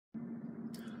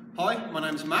Hi, my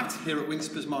name's Matt here at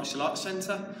Winspers Martial Arts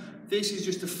Centre. This is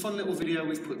just a fun little video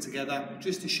we've put together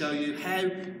just to show you how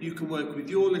you can work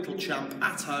with your little champ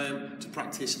at home to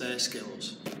practice their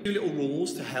skills. A few little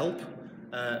rules to help.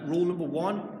 Rule number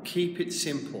one, keep it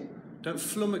simple. Don't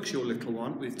flummox your little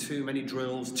one with too many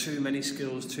drills, too many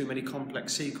skills, too many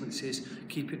complex sequences.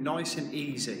 Keep it nice and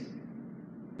easy.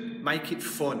 Make it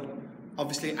fun.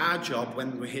 Obviously our job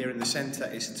when we're here in the centre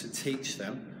is to teach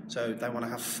them, so they want to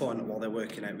have fun while they're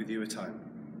working out with you at home.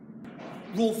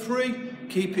 Rule 3,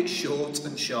 keep it short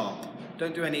and sharp.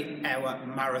 Don't do any hour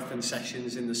marathon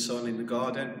sessions in the sun in the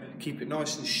garden. Keep it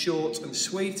nice and short and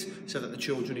sweet so that the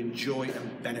children enjoy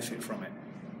and benefit from it.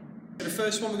 The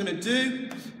first one we're going to do,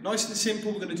 nice and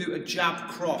simple, we're going to do a jab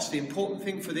cross. The important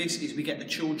thing for this is we get the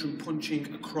children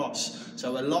punching across.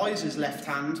 So Eliza's left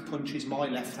hand punches my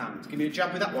left hand. Give me a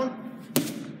jab with that one.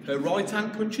 Her right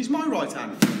hand punches my right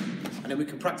hand. And then we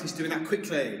can practice doing that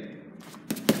quickly.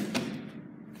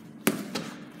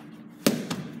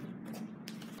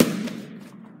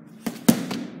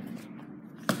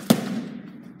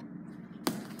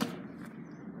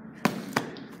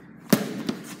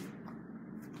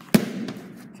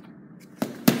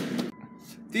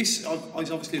 This is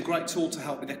obviously a great tool to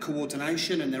help with their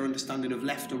coordination and their understanding of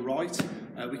left and right.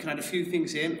 We can add a few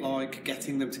things in, like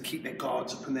getting them to keep their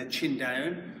guards up and their chin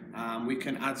down. We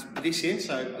can add this in,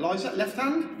 so Eliza, left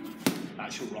hand,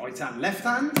 that's your right hand. Left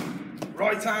hand,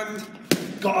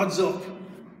 guards up.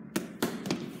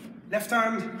 Left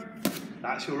hand,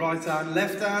 that's your right hand.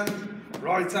 Left hand,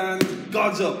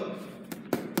 guards up.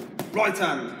 Right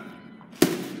hand,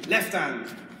 left hand,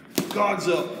 guards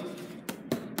up.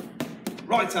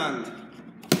 Right hand,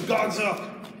 guards up.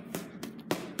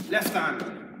 Left hand,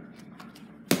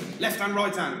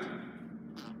 right hand,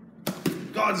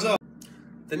 guards up.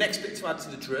 The next bit to add to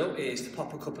the drill is to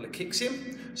pop a couple of kicks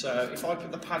in. So if I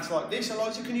put the pads like this,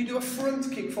 Eliza, can you do a front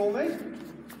kick for me?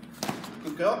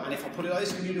 Good girl. And if I put it like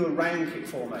this, can you do a round kick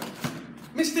for me?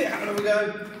 Missed it, have another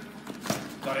go.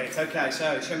 Got it, okay,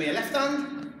 so show me a left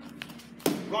hand,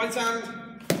 right hand,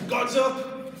 guards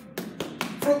up,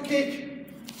 front kick.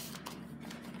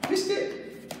 Missed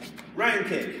it. Round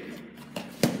kick.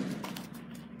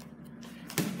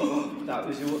 Oh,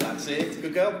 that's it.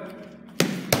 Good girl.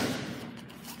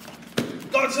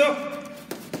 Guards up.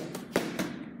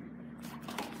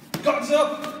 Guards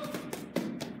up.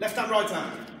 Left hand, right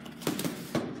hand.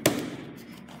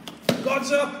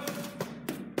 Guards up.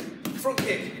 Front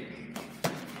kick.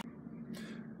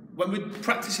 When we're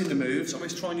practicing the moves, I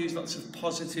always try and use lots of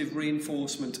positive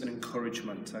reinforcement and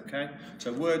encouragement, okay?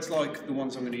 So words like the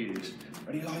ones I'm going to use.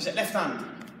 Ready, guys? Left hand.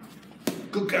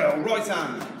 Good girl. Right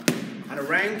hand. And a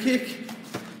round kick.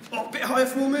 Oh, a bit higher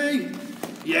for me.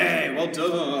 Yeah, well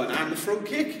done. And the front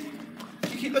kick.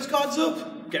 You keep those guards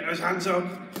up. Get those hands up.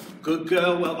 Good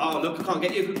girl. Well, oh, look, I can't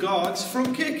get you good guards.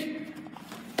 Front kick.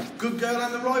 Good girl,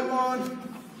 and the right one.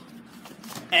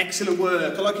 Excellent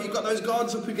work. I like it. You've got those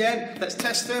guards up again. Let's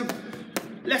test them.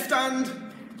 Left hand.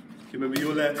 Remember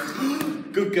your left.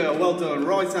 Good girl. Well done.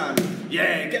 Right hand.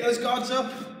 Yeah, get those guards up.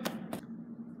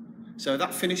 So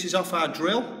that finishes off our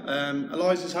drill.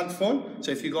 Eliza's had fun.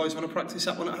 So if you guys want to practice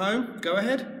that one at home, go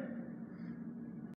ahead.